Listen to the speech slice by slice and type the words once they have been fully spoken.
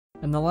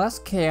In the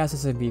last Chaos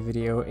SMP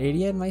video,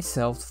 Aidy and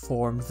myself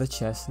formed the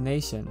Chess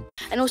Nation.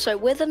 And also,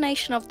 we're the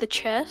nation of the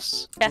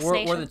chess.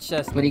 We're the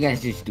chess. What do you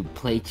guys just do?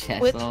 Play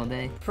chess all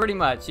day? Pretty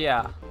much,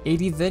 yeah.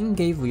 Aidy then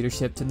gave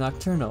leadership to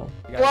Nocturnal.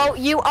 Well,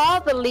 you are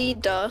the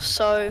leader,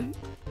 so...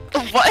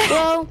 What?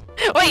 Well,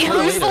 wait,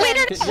 who's the leader?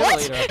 You're What?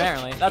 the leader,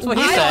 apparently. That's what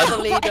he I'm said. the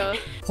leader.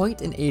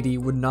 Point and Aidy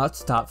would not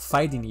stop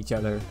fighting each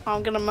other.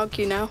 I'm gonna mug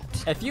you now.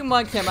 If you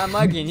mug him, I'm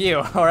mugging you,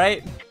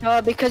 alright?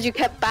 Because you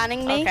kept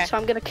banning me, Okay. so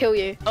I'm gonna kill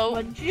you. Oh.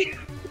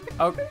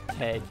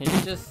 Okay, can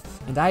you just...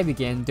 And I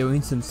began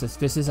doing some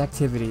suspicious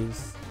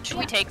activities. Should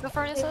we take the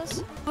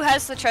furnaces? Who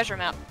has the treasure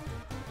map?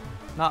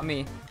 Not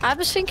me. I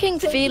was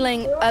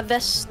feeling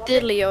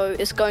Avestillio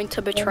is going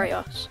to betray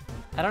us.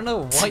 I don't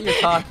know what you're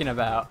talking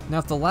about. Now,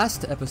 if the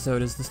last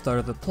episode is the start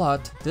of the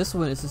plot, this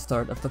one is the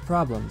start of the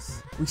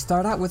problems. We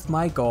start out with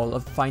my goal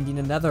of finding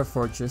another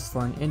fortress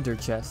for an ender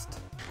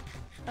chest.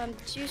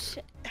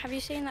 Have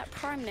you seen that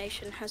Prime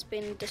Nation has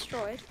been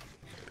destroyed?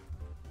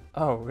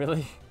 Oh,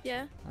 really?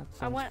 Yeah.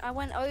 That I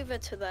went over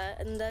to there,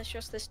 and there's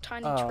just this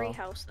tiny tree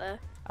house there.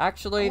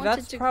 Actually,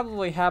 that's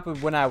probably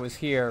happened when I was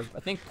here. I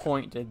think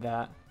Point did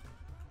that.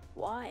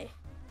 Why?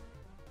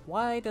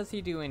 Why does he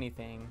do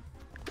anything?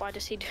 Why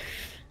does he do?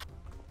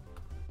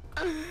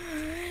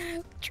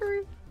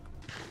 True.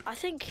 I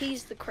think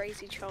he's the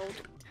crazy child.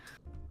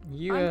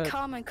 I'm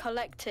calm and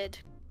collected.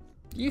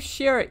 You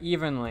share it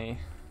evenly.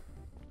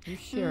 You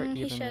share it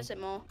evenly. He shares it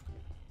more.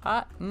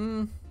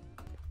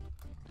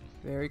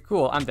 Very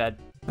cool. I'm dead.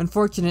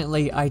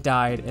 Unfortunately, I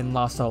died and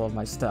lost all of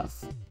my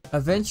stuff.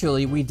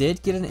 Eventually, we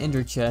did get an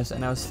ender chest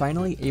and I was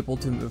finally able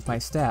to move my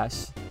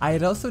stash. I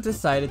had also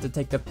decided to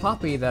take the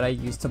poppy that I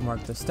used to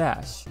mark the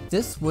stash.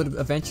 This would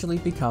eventually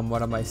become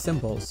one of my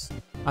symbols.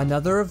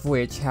 Another of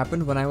which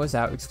happened when I was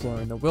out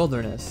exploring the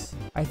wilderness.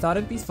 I thought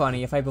it'd be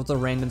funny if I built a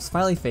random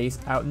smiley face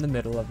out in the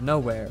middle of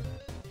nowhere.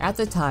 At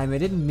the time, it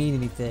didn't mean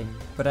anything,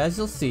 but as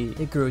you'll see,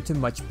 it grew to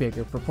much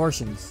bigger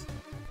proportions.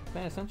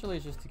 Then essentially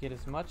it's just to get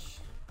as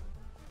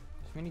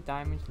many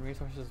diamonds and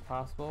resources as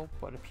possible,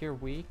 but appear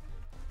weak,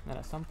 and then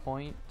at some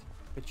point,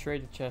 betray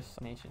the Chess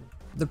Nation.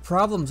 The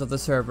problems of the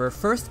server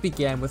first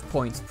began with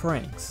Point's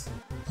pranks.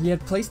 He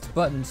had placed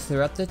buttons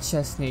throughout the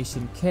Chess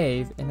Nation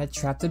cave and had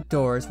trapped the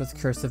doors with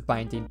cursive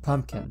binding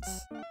pumpkins.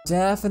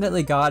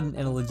 Definitely gotten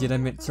in a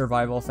legitimate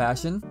survival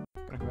fashion.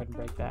 I'm gonna go ahead and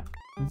break that.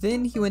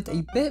 Then he went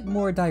a bit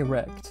more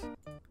direct.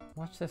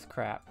 Watch this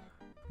crap.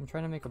 I'm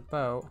trying to make a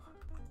boat.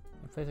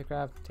 I placed a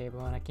grab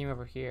table and I came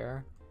over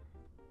here.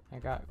 I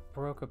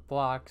broke a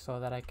block so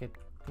that I could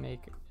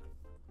make it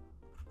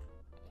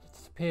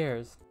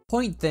disappears.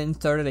 Point then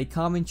started a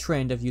common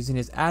trend of using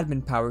his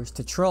admin powers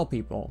to troll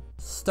people,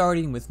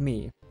 starting with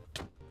me.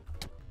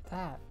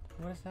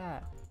 What is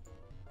that?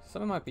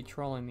 Someone might be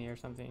trolling me or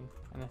something.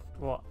 And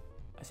well,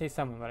 I say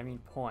someone, but I mean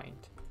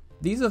Point.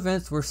 These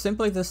events were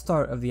simply the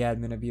start of the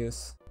admin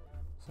abuse.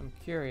 So I'm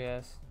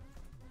curious.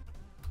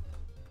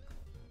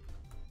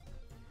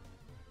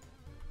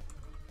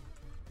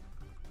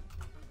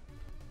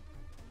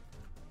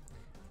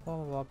 Blah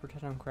blah blah,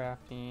 pretend I'm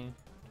crafting.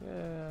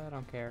 I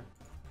don't care.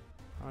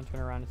 I want to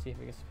turn around and see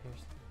if it disappears.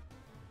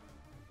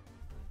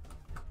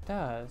 It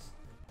does.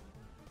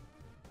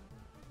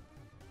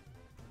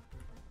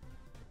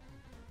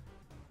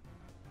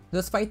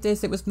 Despite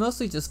this, it was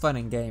mostly just fun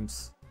and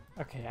games.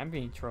 Okay, I'm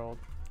being trolled.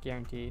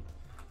 Guaranteed.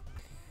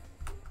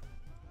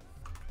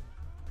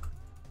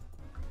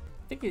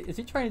 Is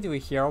he trying to do a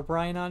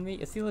Herobrine on me?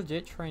 Is he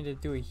legit trying to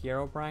do a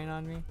Herobrine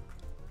on me?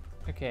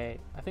 Okay,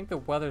 I think the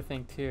weather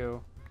thing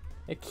too.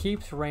 It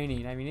keeps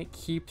raining. I mean, it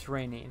keeps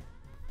raining.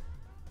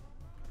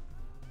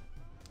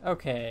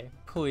 Okay,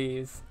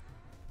 please.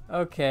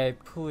 Okay,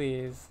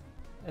 please.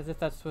 As if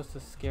that's supposed to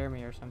scare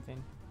me or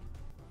something.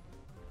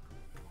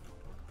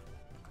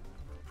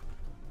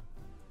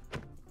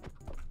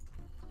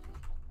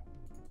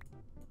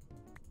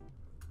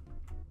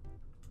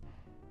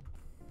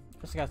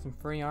 Just got some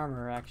free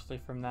armor actually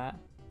from that.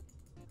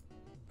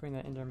 Bring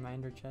that into my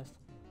ender chest.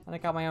 And I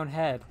got my own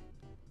head.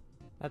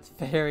 That's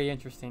very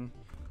interesting.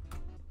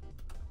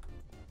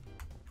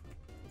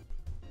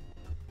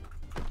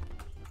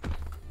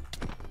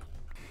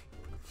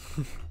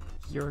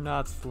 You're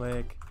not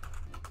slick.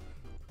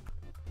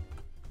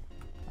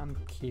 I'm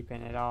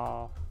keeping it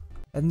all.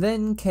 And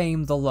then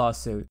came the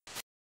lawsuit.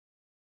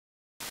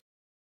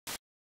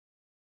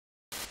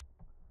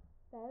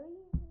 Very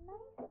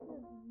nice of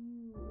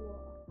you.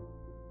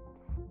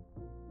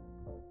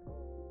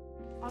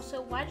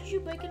 Also, why did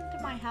you break into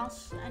my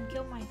house and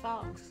kill my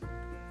fox?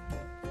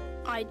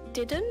 I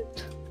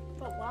didn't.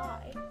 But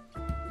why?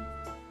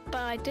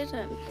 But I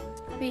didn't.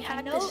 We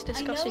had this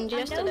discussion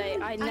yesterday.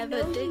 I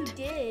never did. You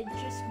did,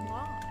 just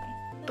why?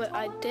 But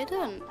I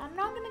didn't. I'm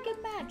not gonna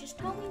get mad, just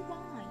tell me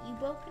why. You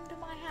broke into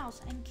my house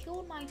and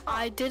killed my fox.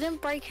 I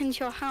didn't break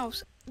into your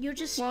house. You're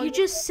just Well, you're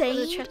just saying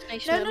the Chess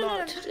Nation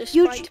no.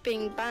 Despite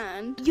being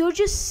banned. You're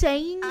just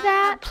saying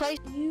that.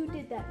 You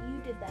did that.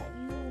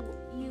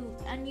 You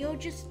and you're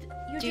just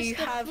Do you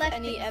have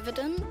any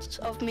evidence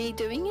of me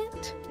doing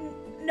it?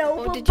 No,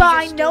 Or but did you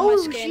I just know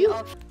steal my skin you.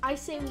 off? I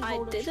say we I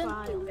hold a didn't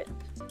trial. do it.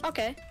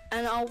 Okay.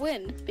 and I'll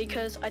win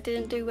because I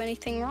didn't do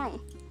anything wrong.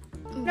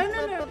 No.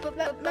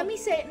 Let me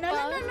say it. No.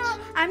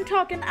 I'm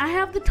talking. I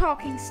have the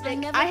talking stick.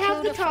 I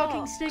have the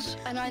talking stick.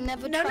 And I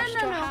never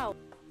trashed your house.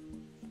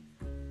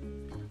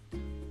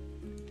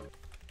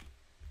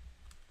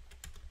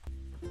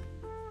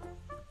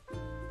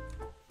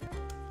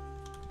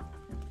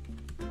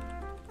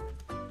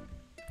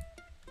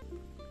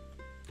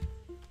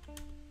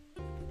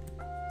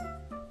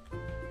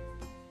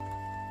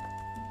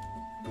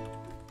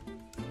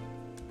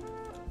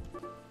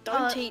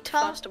 Don't eat,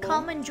 first of all.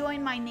 Come and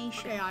join my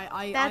nation.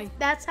 Okay,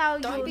 that's how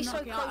you. Don't be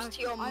so close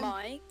to your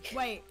mic.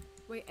 Wait,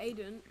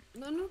 Aiden.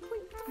 No,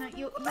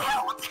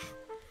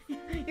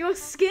 Your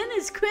skin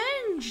is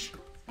cringe.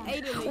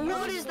 Aiden,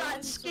 What is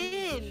that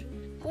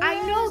skin?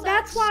 I know.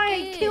 That's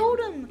why I killed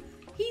him.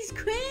 He's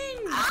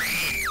cringe.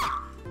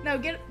 No,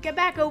 get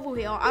back over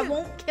here. I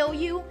won't kill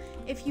you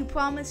if you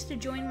promise to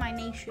join my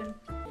nation.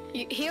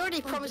 He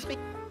already promised me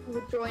he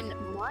would join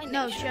my nation.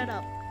 No, shut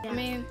up. I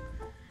mean,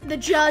 the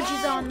judge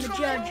is on. The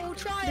trial.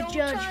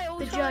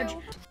 judge.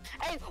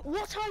 Hey,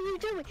 what are you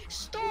doing?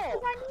 Stop!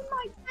 I need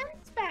my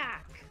fence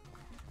back.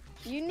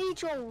 You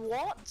need your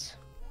what?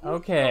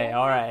 Okay,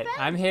 alright.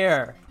 I'm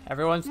here.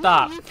 Everyone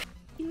stop.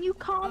 Can you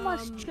calm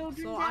us,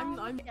 children? So down?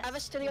 I'm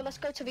Avestillio, let's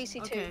go to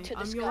VC2 Okay, to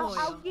I'm discuss. your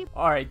lawyer.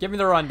 Alright, give me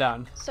the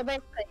rundown. So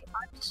basically,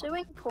 I'm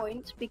suing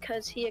Point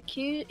because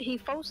he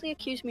falsely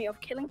accused me of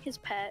killing his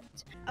pet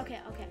Okay.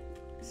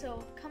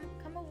 So come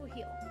over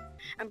here.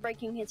 and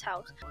breaking his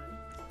house.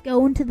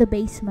 Go into the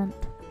basement.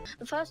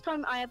 The first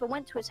time I ever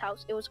went to his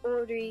house, it was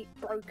already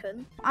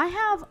broken, I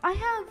have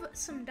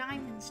some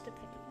diamonds to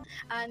pay.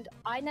 and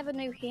I never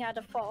knew he had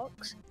a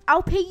fox,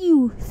 I'll pay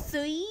you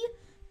 3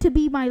 to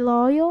be my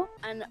lawyer,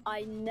 and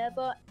I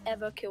never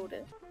ever killed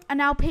it.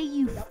 and I'll pay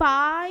you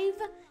 5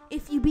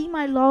 if you be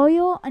my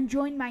lawyer and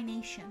join my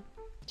nation.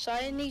 So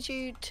I need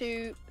you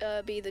to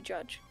be the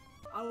judge.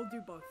 I will do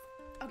both.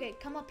 Okay,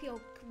 come up here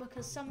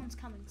because someone's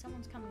coming.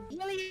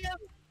 William,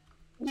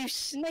 you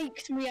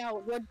snaked me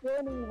out. We're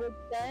joining with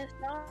their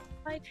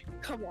side.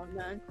 Come on,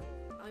 man.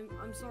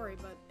 I'm sorry,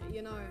 but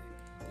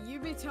you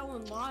be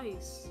telling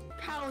lies.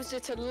 How is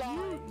it a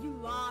lie? You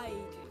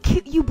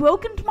lied. You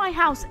broke into my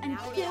house and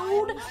Now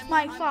killed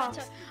my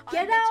fox.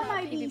 Get out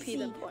my PvP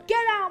than VC. Point.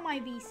 Get out my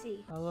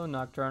VC. Hello,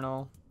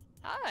 Nocturnal.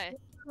 Hi.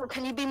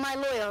 Can you be my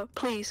lawyer,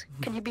 please?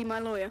 Can you be my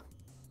lawyer?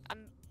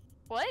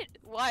 What?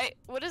 Why?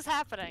 What is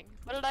happening?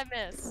 What did I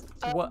miss?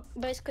 What?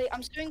 Basically,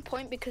 I'm suing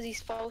Point because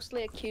he's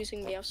falsely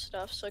accusing me of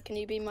stuff, so can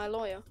you be my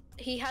lawyer?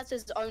 He has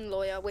his own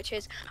lawyer, which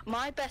is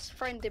my best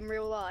friend in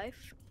real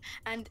life,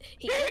 and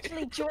he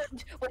actually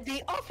joined with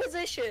the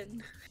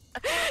opposition.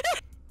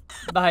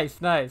 Nice.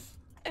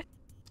 Do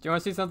you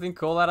want to see something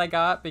cool that I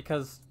got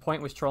because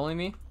Point was trolling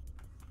me?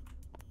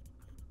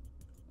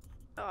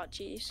 Oh,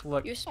 jeez.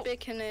 Look. You're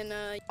speaking in,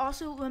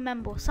 Also,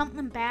 remember,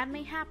 something bad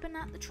may happen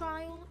at the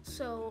trial,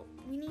 so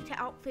we need to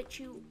outfit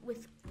you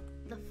with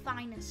the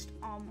finest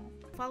armor.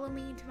 Follow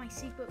me into my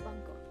secret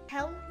bunker.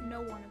 Tell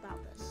no one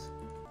about this.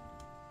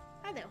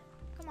 Hi there.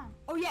 Come on.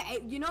 Oh yeah,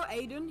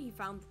 Aiden, he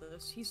found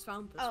this. He's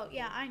found this. Oh,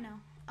 yeah, I know.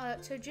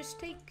 So just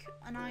take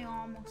an eye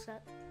armor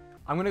set.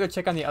 I'm gonna go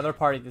check on the other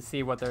party to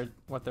see what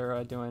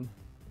they're doing.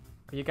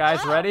 Are you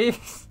guys ready?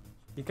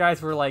 You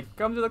guys were like,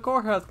 come to the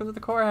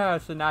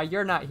courthouse, and now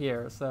you're not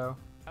here, so.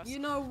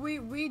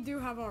 We do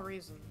have our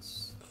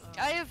reasons.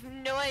 I have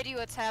no idea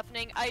what's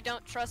happening. I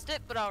don't trust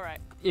it, but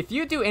alright. If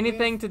you do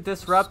anything to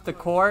disrupt the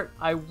court,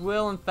 I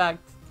will in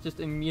fact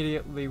just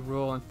immediately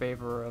rule in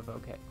favor of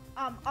okay.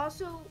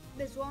 Also,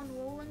 there's one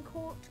rule in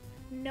court.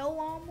 No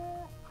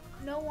armor,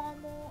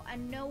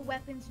 and no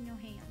weapons in your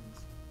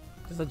hands.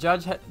 Does the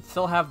judge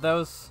still have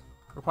those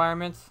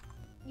requirements?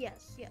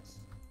 Yes.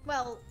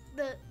 Well,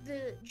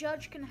 the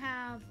judge can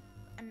have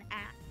an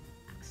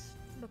axe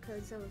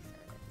because of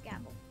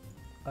gavel.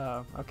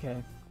 Oh,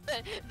 okay.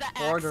 The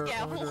axe Order.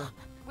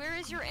 Where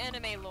is your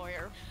anime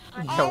lawyer?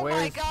 Yeah, oh my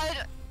where's-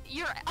 god,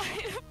 you're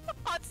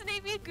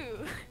Hatsune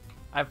Miku.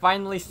 I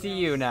finally see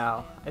you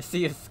now. I see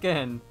your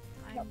skin.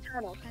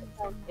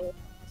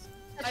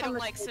 I don't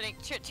like sitting.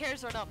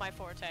 Chairs are not my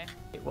forte.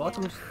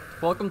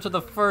 Welcome to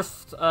the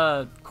first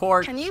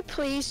court Can you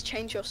please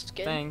change your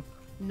skin? thing.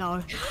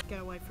 No, get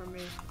away from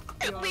me.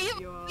 Leave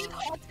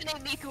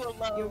Hatsune Miku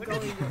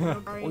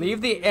alone.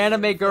 Leave the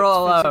anime girl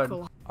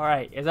alone. All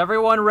right, is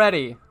everyone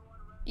ready?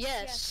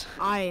 Yes.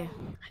 Aye.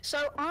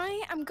 So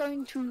I am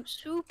going to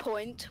sue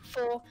Point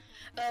for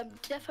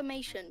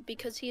defamation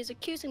because he is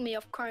accusing me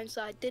of crimes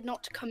that I did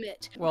not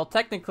commit. Well,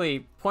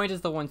 technically, Point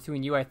is the one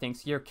suing you, I think,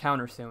 so you're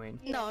countersuing.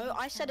 No,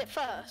 I said it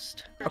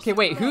first. Okay,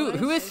 wait,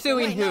 who is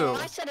suing Wait, who? no,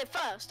 I said it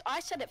first.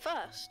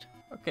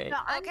 Okay. No,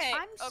 I'm Okay.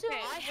 suing.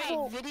 I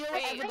have video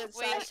evidence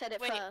that I said it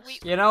wait,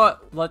 first. You know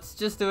what? Let's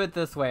just do it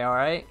this way, all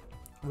right?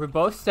 We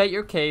both state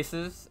your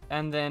cases,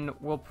 and then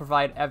we'll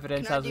provide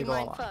evidence Can I as we do go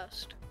mine along.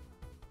 first?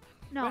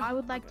 No, I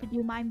would like to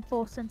do mine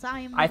first since I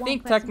am. I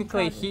think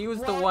technically he was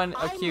the one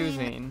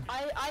accusing.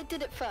 I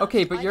did it first.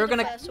 Okay, but I you're did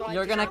it gonna first, so I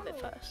you're gonna deserve it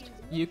first.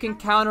 you can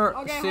counter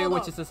Okay, Sue, hold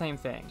which on. is the same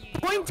thing.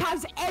 Point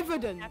has Have to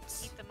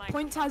evidence. keep the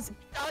Point has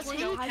Does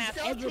he? has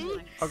Does he?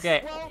 evidence.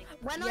 Okay. Well,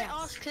 when I Yes.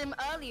 asked him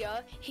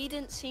earlier, he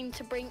didn't seem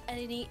to bring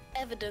any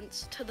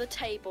evidence to the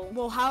table.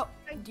 Well, how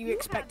do you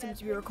expect him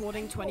to be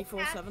recording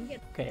 24/7?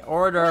 Okay,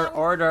 order, Well,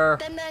 order.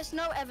 Then there's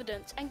no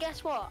evidence, and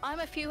guess what? I'm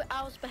a few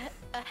hours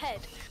ahead,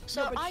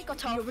 so I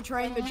got off. You're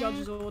betraying the when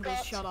judge's you orders.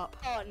 got Shut up.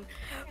 on.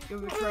 You're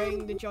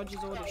betraying the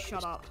judge's orders.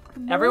 Shut up.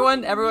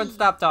 Everyone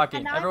stop talking.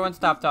 And I'm Everyone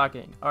stop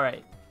talking. All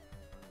right.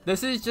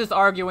 This is just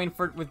arguing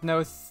with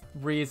no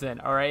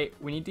reason, all right?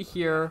 We need to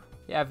hear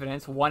the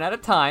evidence one at a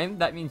time.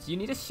 That means you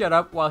need to shut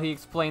up while he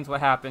explains what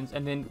happens,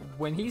 and then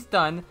when he's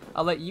done,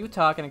 I'll let you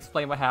talk and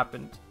explain what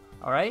happened.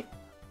 All right?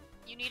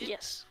 You need it.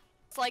 Yes.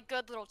 It's like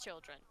good little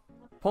children.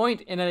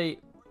 Point in a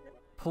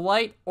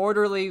polite,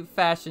 orderly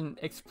fashion.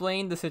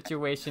 Explain the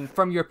situation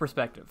from your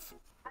perspective.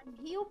 I'm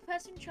here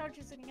pressing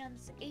charges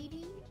against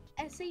Aidy,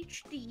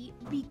 SHD,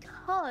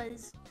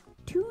 because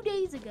 2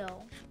 days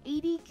ago,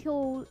 Aidy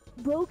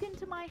broke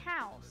into my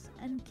house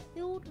and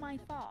killed my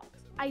fox.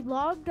 I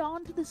logged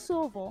on to the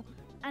server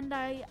and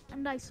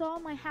I saw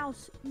my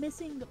house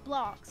missing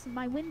blocks,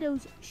 my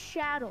windows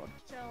shattered.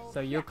 So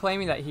you're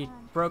claiming that he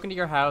broke into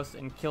your house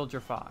and killed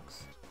your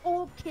fox.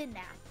 Or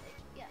kidnapped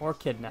it. Yes, Or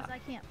kidnapped.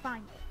 because I can't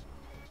find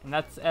it. And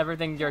that's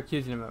everything you're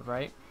accusing him of,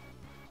 right?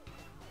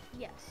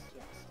 Yes,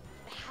 yes.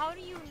 How do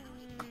you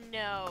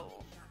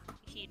know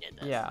he did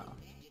this? Yeah.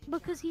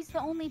 Because he's the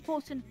only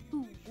person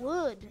who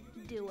would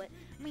do it.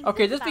 I mean,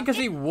 Okay, think just about because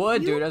it. he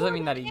would do You doesn't put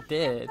mean that he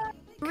did.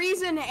 The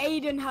reason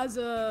Aiden has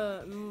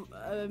a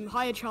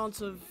higher chance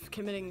of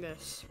committing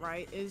this,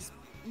 right, is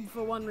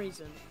for one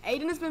reason.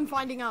 Aiden has been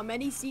finding out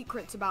many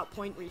secrets about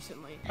Point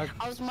recently.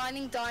 I was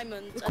mining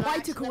diamonds, Quite and I a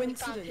accidentally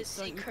found his coincidence,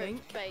 don't you secret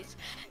think? base.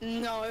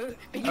 No,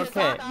 because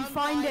Okay. I You found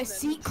find a diamonds.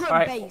 secret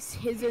Alright. base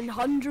hidden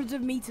hundreds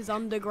of meters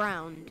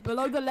underground,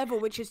 below the level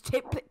which is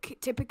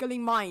typically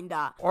mined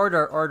at.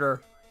 Order,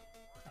 order.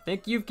 I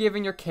think you've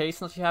given your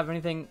case unless you have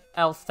anything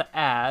else to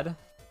add.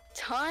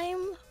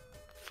 Time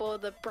for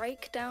the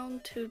breakdown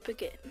to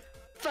begin.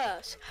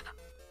 First,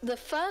 the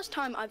first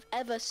time I've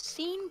ever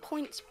seen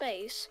Point's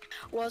base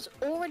was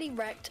already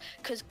wrecked,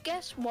 because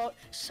guess what?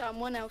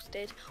 Someone else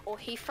did, or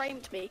he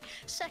framed me.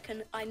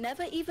 Second, I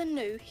never even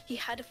knew he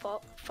had a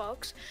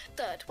fox.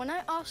 Third, when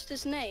I asked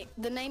his name,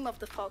 the name of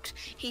the fox,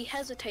 he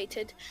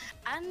hesitated.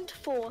 And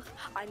fourth,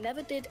 I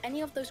never did any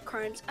of those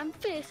crimes. And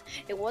fifth,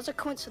 it was a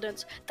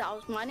coincidence that I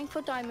was mining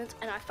for diamonds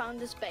and I found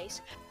his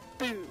base.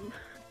 Boom.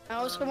 I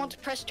also want to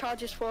press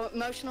charges for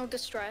emotional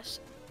distress.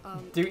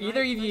 Do Can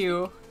either I- of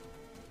you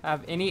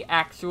have any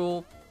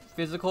actual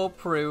physical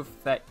proof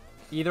that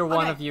either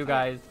one Okay, of you okay.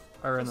 guys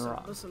are in the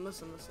Listen, wrong?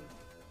 listen.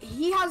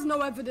 He has no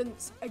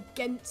evidence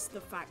against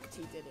the fact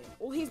he did it.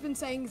 All he's been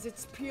saying is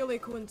it's purely a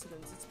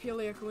coincidence. It's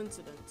purely a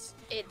coincidence.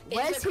 It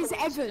Where's is a his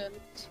evidence?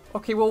 coincidence.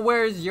 Okay, well,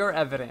 where's your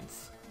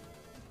evidence?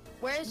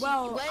 Where's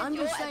Well, where's I'm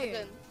your just saying.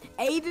 evidence?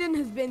 Aiden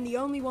has been the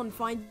only one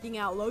finding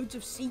out loads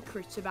of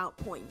secrets about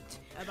Point.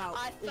 About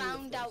I all of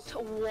found this.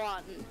 out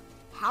one.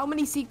 How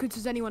many secrets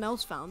has anyone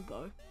else found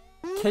though?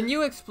 Can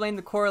you explain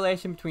the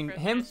correlation between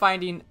him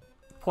finding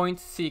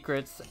Point's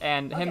secrets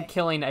and him Okay.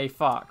 killing a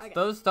fox? Okay.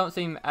 Those don't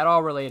seem at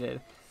all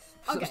related.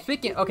 So Okay.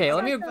 speaking, okay,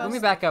 let me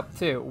back up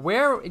too.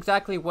 Where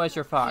exactly was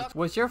your fox?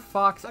 Was your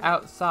fox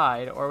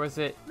outside, or was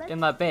it in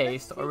the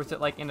base, or was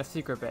it like in a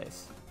secret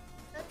base?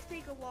 Let's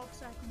take a walk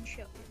so I can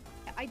show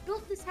you. I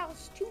built this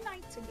house 2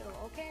 nights ago,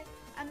 okay?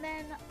 And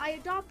then I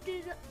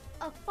adopted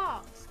a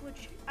fox,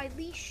 which I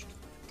leashed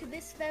to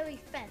this very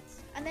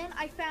fence. And then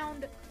I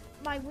found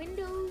my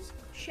windows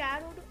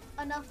shattered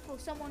enough for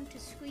someone to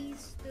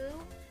squeeze through.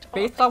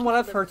 Based on what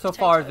I've heard so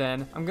far,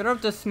 then, I'm gonna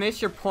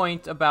dismiss your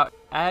point about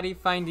Aidy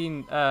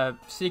finding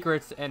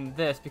secrets in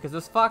this, because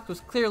this fox was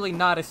clearly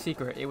not a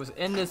secret. It was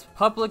in this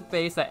public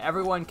base that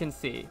everyone can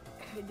see.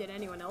 Did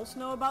anyone else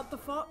know about the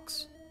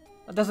fox?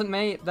 It doesn't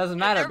matter,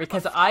 there was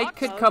because a I fox?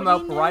 could come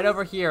up Nobody right knew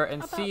over here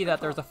and about see the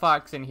that there's a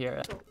fox in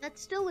here.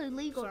 That's still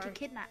illegal to Sorry.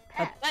 kidnap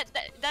pets.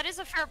 That is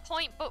a fair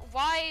point, but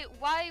why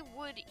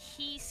would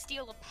he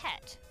steal a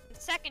pet?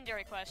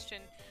 Secondary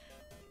question.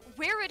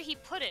 Where would he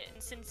put it?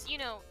 Since, you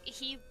know,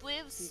 he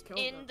lives He killed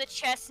in it. the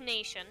Chess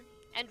Nation,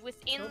 and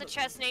within killed the it.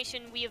 Chess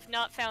Nation, we have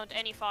not found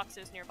any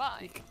foxes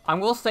nearby. I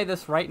will say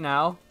this right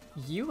now.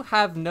 You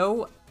have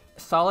no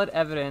solid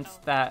evidence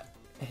that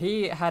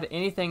he had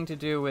anything to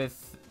do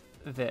with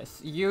this.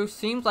 You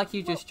seemed like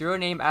you just drew a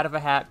name out of a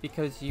hat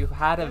because you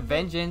had a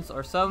vengeance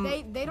or some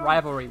they don't-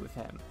 rivalry with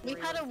him. We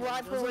had a Doesn't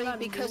rivalry that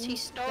because he mean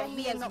stole that he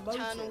me and has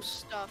Nocturnal motive?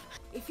 stuff.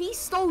 If he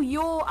stole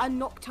your and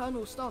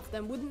Nocturnal stuff,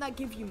 then wouldn't that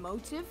give you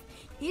motive?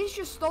 He's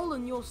just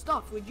stolen your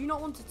stuff. Would you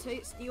not want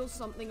to steal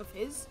something of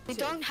his? We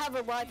don't have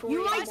a rivalry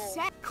You like anymore.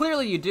 said.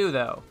 Clearly you do,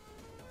 though.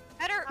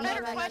 Better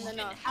better no, question.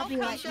 no. How I'll be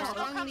come right how back.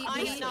 come I'm not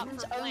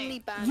He's for only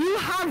blame? banned. You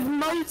have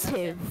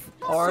motive.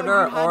 Order,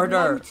 So you have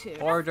order,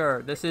 motive.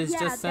 order. This is Yeah,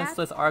 just that's-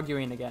 senseless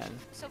arguing again.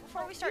 So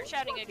before we start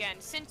shouting again,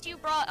 since you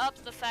brought up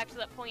the fact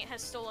that Point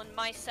has stolen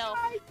myself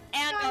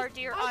and our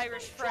dear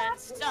Irish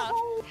friend's stuff,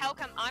 how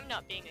come I'm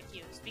not being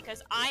accused?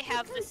 Because I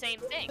have the same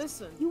thing.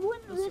 Listen. You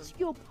wouldn't Listen. risk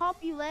your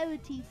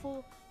popularity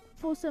for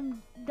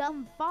some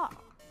dumb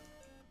fuck.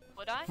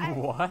 Would I?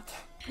 What?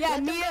 Yeah, Let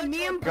the me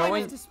vote and Going-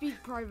 Point have to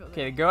speak privately.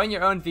 Okay, go in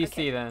your own VC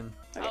Okay. then.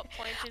 Oh,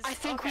 Point is. I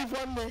think okay. we've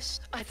won this.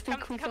 I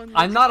think we've won this.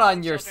 I'm not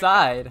on your Children.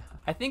 side.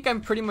 I think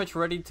I'm pretty much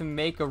ready to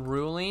make a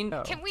ruling.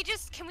 Oh. Can we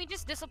just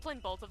discipline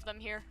both of them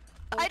here?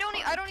 I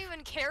don't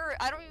even care.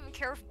 I don't even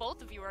care if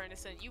both of you are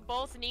innocent. You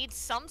both need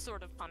some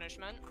sort of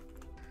punishment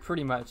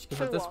Pretty much, because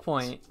For at this what?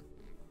 point,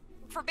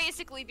 for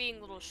basically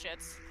being little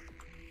shits.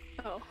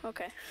 Oh,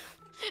 okay.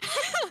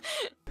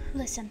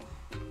 Listen,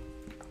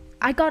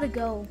 I gotta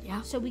go.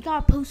 Yeah? So we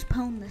gotta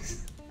postpone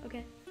this.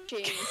 Okay.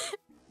 Jeez.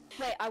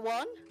 Wait, I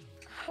won?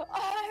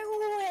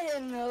 I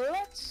win!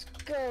 Let's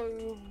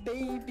go,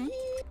 baby!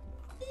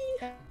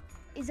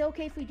 Is it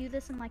okay if we do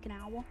this in like an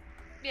hour?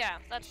 Yeah,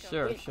 that's good.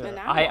 sure, Wait, sure. an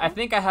I hour?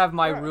 think I have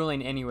my Sure.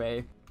 ruling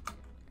anyway.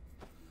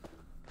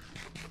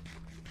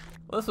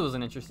 Well, this was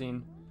an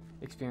interesting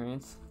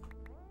experience.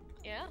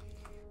 Yeah.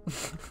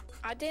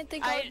 I didn't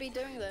think I I- would be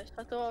doing this.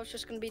 I thought I was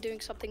just going to be doing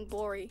something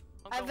boring.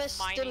 I'll go mining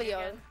Avestillio,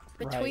 again.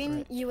 between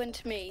right. you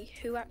and me,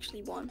 who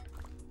actually won?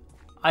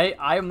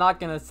 I'm not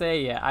gonna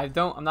say yet.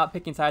 I'm not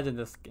picking sides in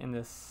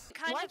this.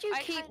 Why do you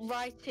keep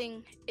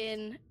writing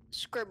in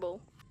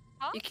scribble?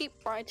 Huh? You keep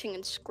writing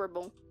in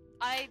scribble.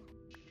 I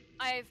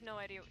have no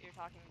idea what you're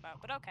talking about,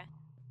 but okay.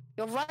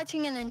 You're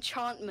writing an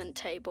enchantment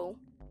table.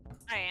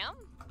 I am.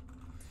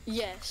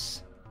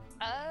 Yes.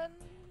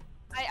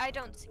 I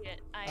don't see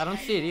it. I don't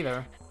see it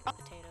either.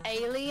 Potatoes.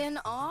 Alien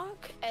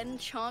arc?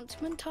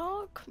 Enchantment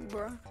arc?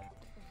 Bruh.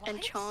 What?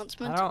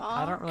 Enchantment I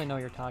arc? don't really know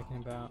what you're talking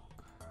about.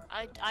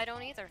 I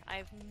don't either. I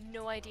have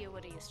no idea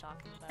what he is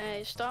talking about.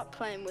 Hey, stop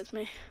playing with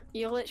me.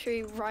 You're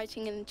literally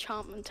writing an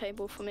enchantment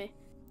table for me.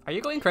 Are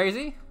you going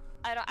crazy?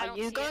 I Are don't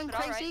you see going it,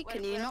 but crazy? alright,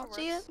 Can you whatever not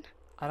see works. it?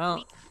 I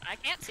don't. I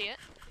can't see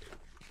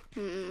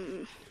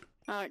it.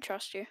 I don't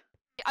trust you.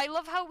 I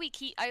love how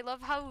I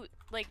love how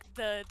like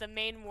the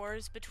main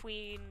wars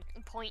between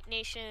Point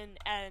Nation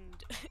and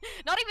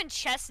not even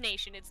Chess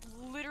Nation. It's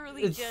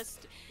literally It's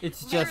just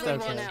It's just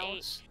Everyone okay.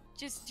 else.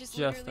 just Just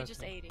literally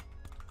just okay. 80.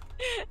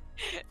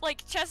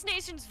 Like Chess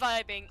Nation's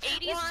vibing.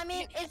 80's Well, I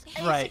mean, it's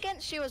Right.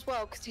 against you as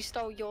well because you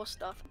stole your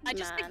stuff. I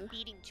just man. like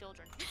beating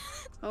children.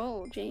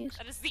 Oh, jeez.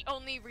 That is the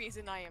only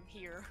reason I am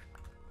here.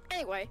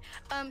 Anyway,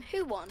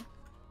 who won?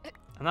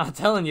 I'm not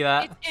telling you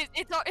that.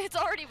 It's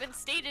already been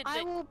stated I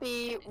that. will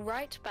be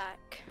right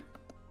back.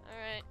 All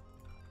right,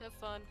 have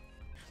fun.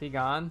 Is he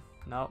gone?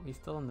 No, he's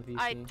still in the VC.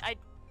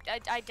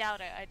 I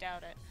doubt it. I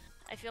doubt it.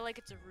 I feel like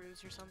it's a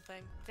ruse or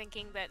something.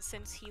 Thinking that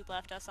since he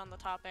left us on the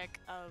topic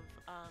of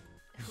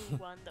who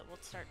won, that we'll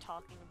start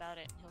talking about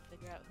it and he'll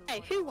figure out who Hey,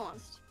 won. who and won?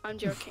 lost. I'm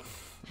joking.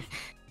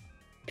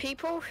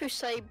 People who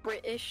say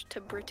British to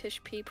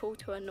British people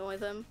to annoy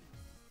them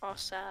are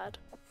sad.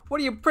 What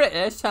are you,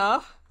 British,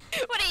 huh?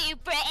 What are you,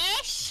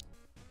 British?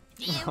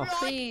 Do you Oh. like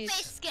Please.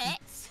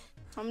 biscuits?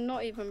 I'm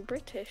not even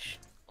British.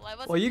 Well, I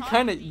wasn't Well, you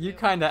talking to you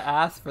kind of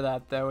asked for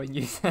that though when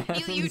you said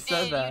You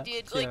said did, that. you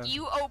did. Yeah. Like,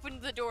 you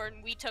opened the door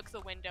and we took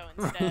the window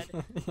instead.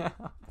 Yeah.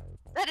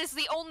 That is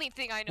the only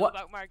thing I know What?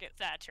 about Margaret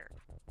Thatcher.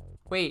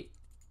 Wait.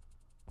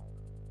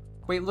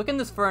 Wait, look in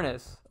this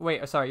furnace.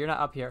 Wait, sorry, you're not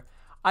up here.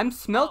 I'm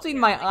smelting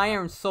yeah, my like-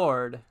 iron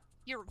sword.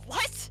 You're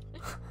what?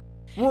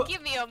 What?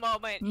 Give me a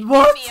moment.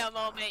 What? Give me a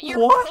moment. You're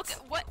What?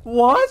 what? What?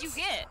 What did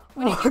you get?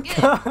 What did you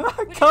get? What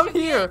did Come you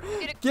here.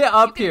 Get? You Get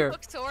up you here. A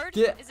cooked sword?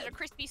 Get- Is it a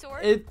crispy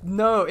sword?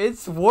 No,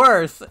 it's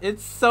worse.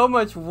 It's so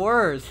much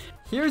worse.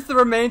 Here's the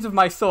remains of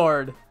my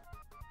sword.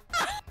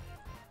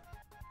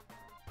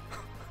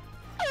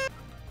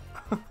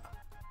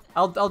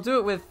 I'll do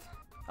it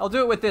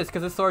with this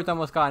because the sword's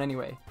almost gone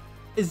anyway.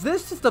 Is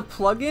this just a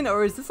plugin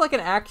or is this like an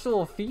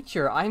actual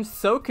feature? I'm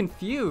so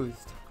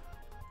confused.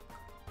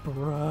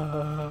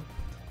 Bruh.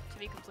 To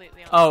be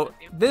completely honest Oh, with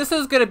you. this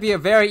is gonna be a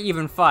very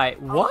even fight.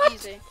 Oh, What?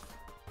 easy.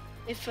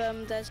 If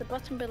there's a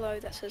button below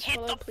that says Hit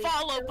follow, the please.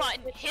 follow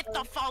button. Hit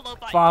the follow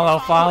button.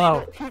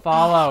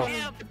 Follow.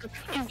 him.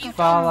 If you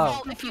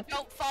Follow. If you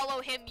don't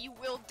follow him, you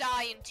will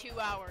die in 2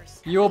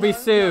 hours. You will be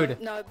sued.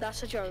 No,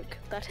 that's a joke.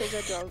 That is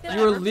a joke.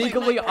 You are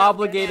legally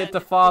obligated to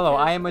follow.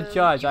 I am a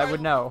judge. I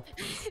would know.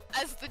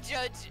 As the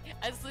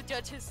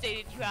judge has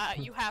stated,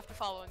 you have to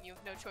follow, and you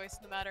have no choice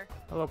in the matter.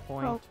 Hello,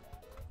 point. Oh.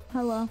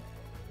 Hello.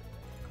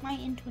 My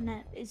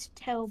internet is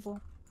terrible.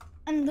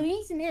 And the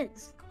reason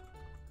is,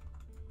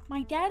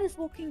 my dad is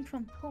working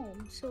from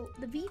home, so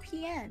the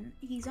VPN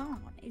he's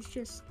on is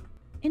just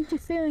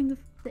interfering with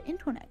the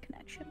internet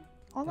connection.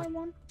 All I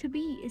want to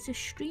be is a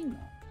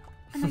streamer,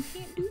 and I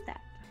can't do that.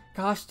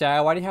 Gosh,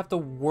 Dad, why do you have to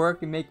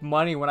work and make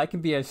money when I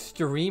can be a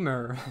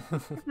streamer?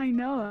 I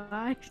know,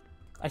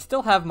 I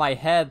still have my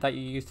head that you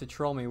used to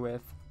troll me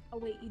with. Oh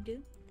wait, you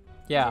do?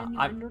 Yeah, Is it in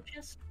your I'm. Ender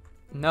chest?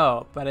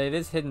 No, but it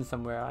is hidden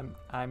somewhere.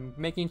 I'm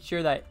making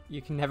sure that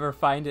you can never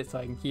find it so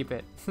I can keep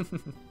it.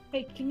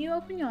 Hey, can you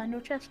open your ender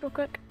chest real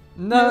quick?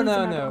 No. I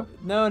don't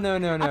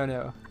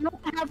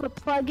have a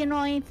plugin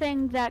or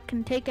anything that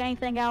can take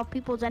anything out of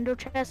people's ender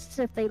chests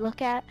if they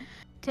look at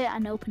it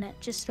and open it.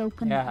 Just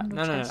open the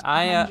ender chest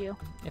behind you.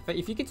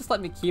 If you could just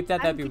let me keep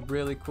that, that'd be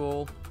really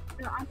cool.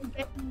 I'm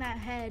getting that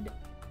head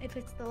if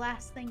it's the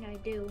last thing I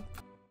do.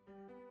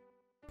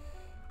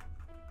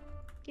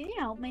 Can you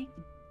help me?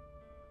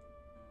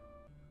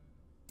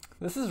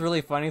 This is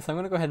really funny, so I'm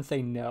gonna go ahead and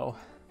say no.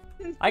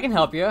 I can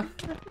help you.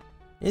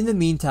 In the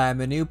meantime,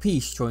 a new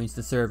piece joins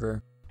the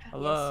server.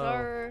 Hello. Yes,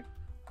 sir.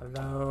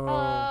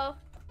 Hello.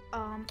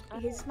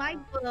 Here's my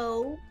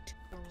boat.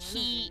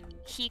 He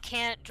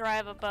can't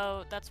drive a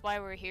boat. That's why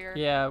we're here.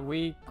 Yeah,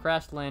 we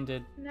crash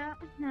landed. No.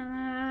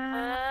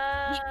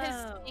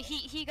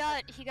 He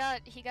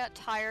got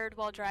tired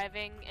while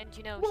driving, and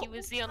you know he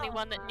was the only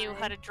one that knew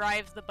how to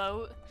drive the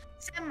boat.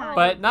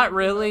 But not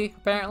really,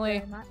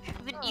 apparently.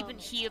 Even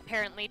he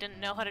apparently didn't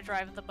know how to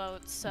drive the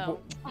boat.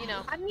 So you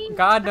know. I mean,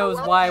 God knows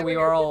why we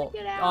were all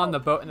on the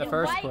boat in the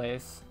first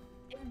place.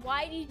 And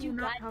why did you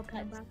guys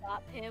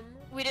stop him?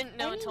 We didn't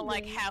know until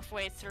like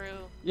halfway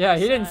through. Yeah,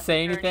 he didn't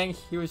say anything.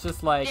 He was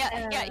just like.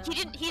 Yeah. He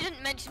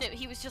didn't mention it.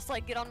 He was just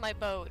like, get on my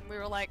boat, and we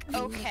were like,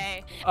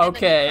 okay.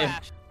 Okay.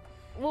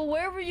 Well,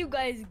 where were you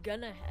guys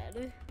gonna head?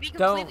 To be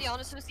completely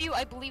honest with you,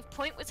 I believe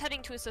Point was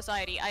heading to a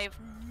society. I have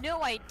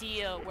no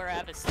idea where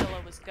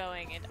Avestillio was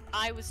going, and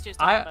I was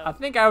just. I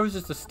think I was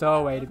just a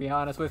stowaway, to be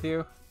honest with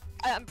you.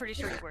 I'm pretty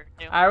sure you were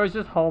too. I was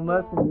just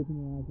homeless and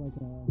using it as like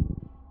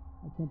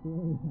a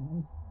temporary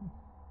house.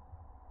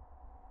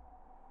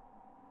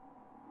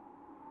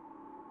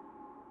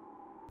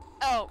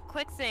 Oh,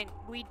 quick thing.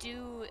 We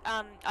do.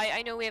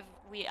 I know I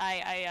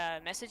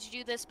messaged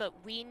you this, but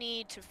we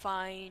need to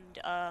find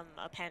a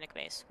panic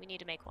base. We need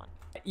to make one.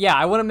 Yeah,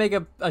 I want to make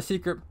a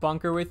secret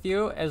bunker with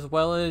you, as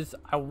well as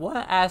I want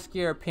to ask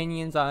your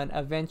opinions on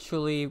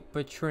eventually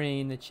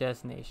betraying the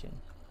Chess Nation.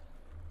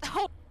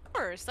 Oh, of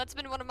course. That's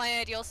been one of my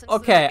ideals since.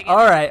 Okay.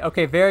 All right.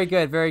 Okay. Very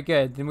good. Very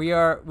good. Then we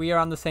are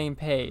on the same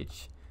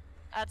page.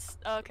 That's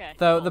okay.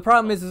 So the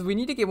problem is we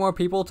need to get more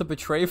people to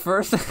betray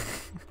first.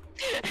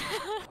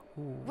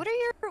 What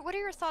are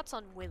your thoughts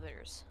on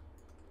withers?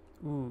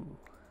 Ooh.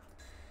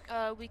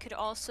 We could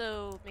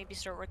also maybe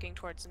start working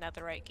towards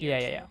netherite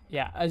gear.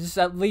 Yeah. Just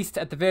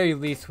at the very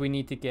least, we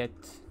need to get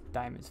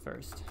diamonds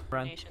first.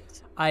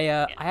 I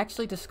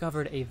actually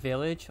discovered a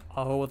village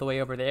all the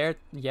way over there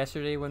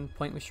yesterday when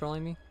Point was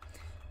trolling me.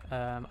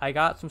 I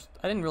got some.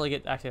 I didn't really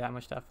get actually that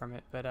much stuff from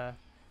it, but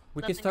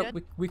we could start.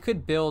 We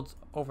could build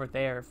over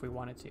there if we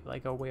wanted to,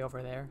 like go way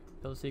over there,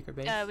 build a secret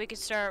base. We could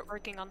start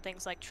working on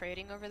things like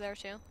trading over there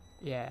too.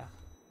 Yeah.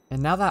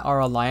 And now that our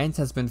alliance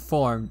has been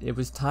formed, it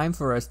was time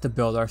for us to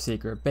build our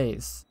secret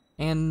base.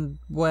 And,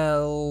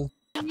 well...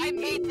 I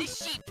made the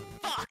sheep,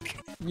 fuck!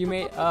 You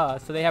made,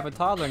 so they have a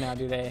toddler now,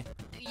 do they?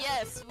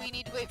 Yes, we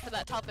need to wait for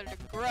that toddler to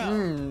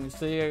grow.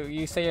 So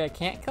you say I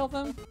can't kill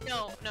them?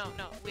 No.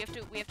 We have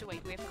to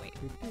wait.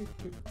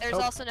 There's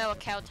also now a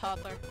cow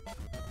toddler.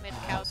 I made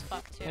the cows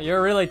fuck too.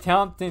 You're really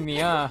tempting me,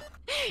 huh?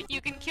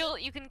 You can kill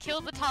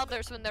the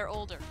toddlers when they're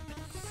older.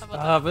 How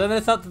about that?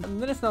 But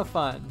then it's no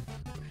fun.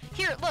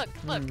 Here, look.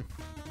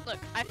 Look,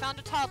 I found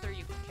a toddler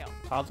you can kill.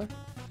 Toddler?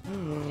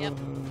 Yep.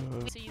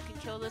 So you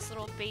can kill this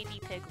little baby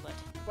piglet.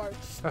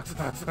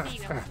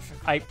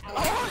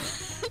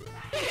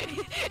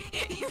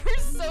 You were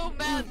so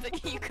mad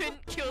that you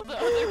couldn't kill the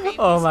other baby.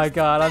 Oh my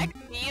god, I'm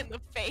me in the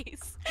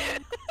face.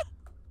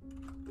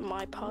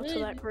 My part of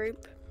that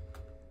group.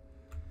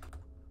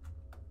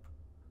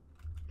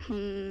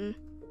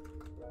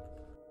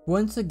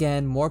 Once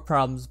again, more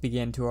problems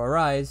began to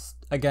arise,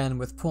 again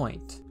with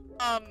Point.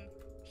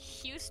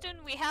 Houston,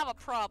 we have a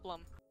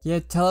problem. He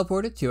had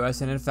teleported to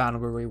us and had found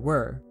where we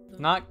were.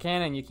 Not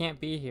canon, you can't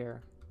be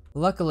here.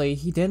 Luckily,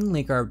 he didn't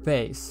leak our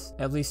base,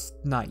 at least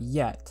not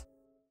yet.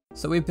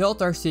 So we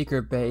built our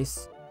secret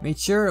base, made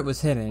sure it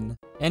was hidden,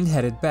 and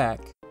headed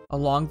back.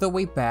 Along the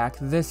way back,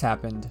 this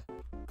happened.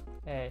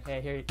 Hey,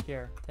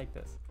 here, take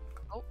this.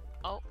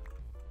 Oh.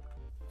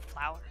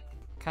 Flower.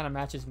 Kinda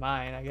matches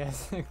mine, I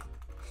guess.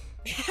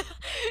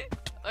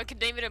 I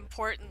could name it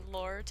important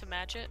lore to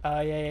match it.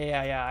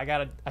 Yeah.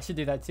 I should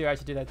do that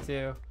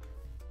too.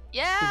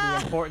 Yeah.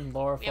 The important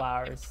lore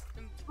flowers.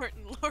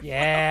 Important lore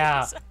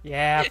flowers.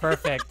 Yeah,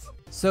 perfect.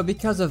 So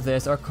because of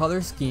this, our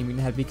color scheming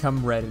had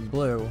become red and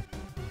blue.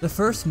 The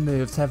first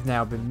moves have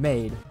now been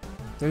made.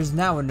 There's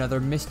now another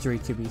mystery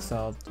to be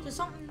solved. So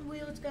something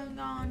weird's going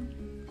on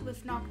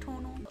with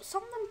Nocturnal.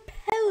 Something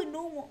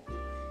paranormal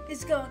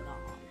is going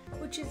on,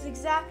 which is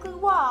exactly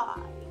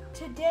why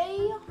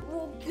today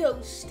we're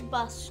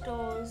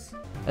Ghostbusters.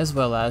 As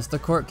well as the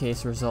court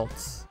case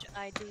results.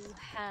 I do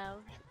have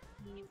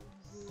the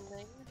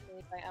ruling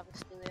made by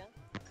Avestillio,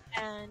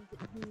 and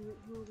the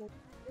ruling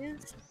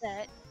is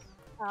that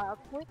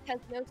Point has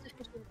no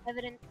sufficient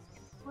evidence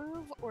to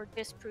prove or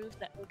disprove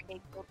that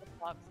OK killed the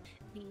fox.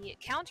 The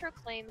counter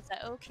claims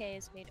that OK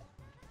is made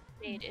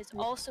made is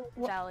also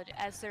invalid,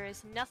 as there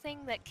is nothing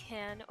that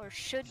can or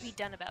should be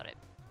done about it.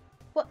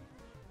 What?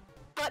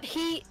 But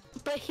he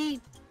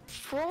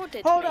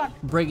frauded Hold me. on.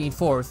 Bringing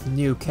forth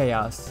new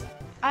chaos.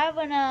 I have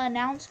an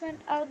announcement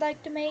I would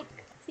like to make.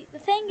 See, the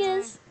thing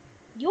is,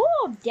 you're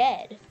all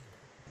dead.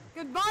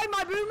 Goodbye,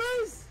 my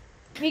boomers!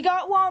 We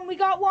got one, we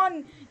got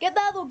one! Get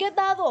the other, get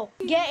the other!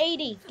 Get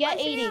 80, get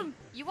 80.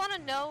 You want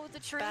to know the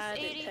truth, Bad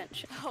Aidy?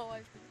 intention. Oh,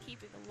 I've been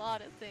keeping a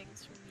lot of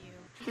things from you.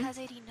 Because,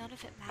 Aidy, none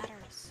of it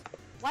matters.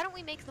 Why don't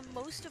we make the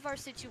most of our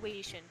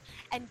situation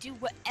and do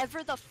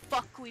whatever the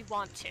fuck we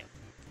want to?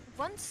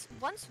 Once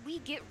we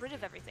get rid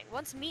of everything,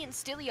 once me and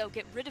Stilio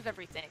get rid of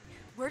everything,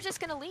 we're just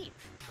gonna leave.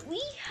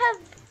 We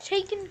have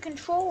taken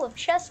control of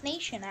Chess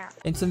Nation now.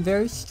 And some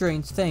very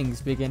strange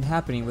things begin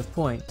happening with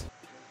Point.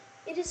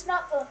 It is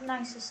not the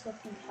nicest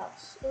looking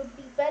house. It would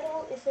be better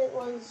if it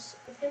was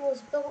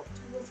built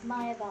with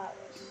my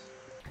virus.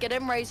 Get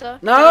him, Razor.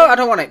 No, I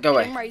don't want it. Go Get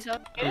away. him, Razor.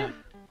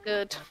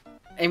 Good.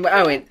 Hold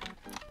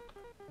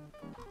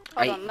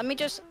Hold on. Let me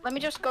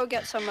just go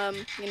get some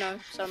you know,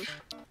 some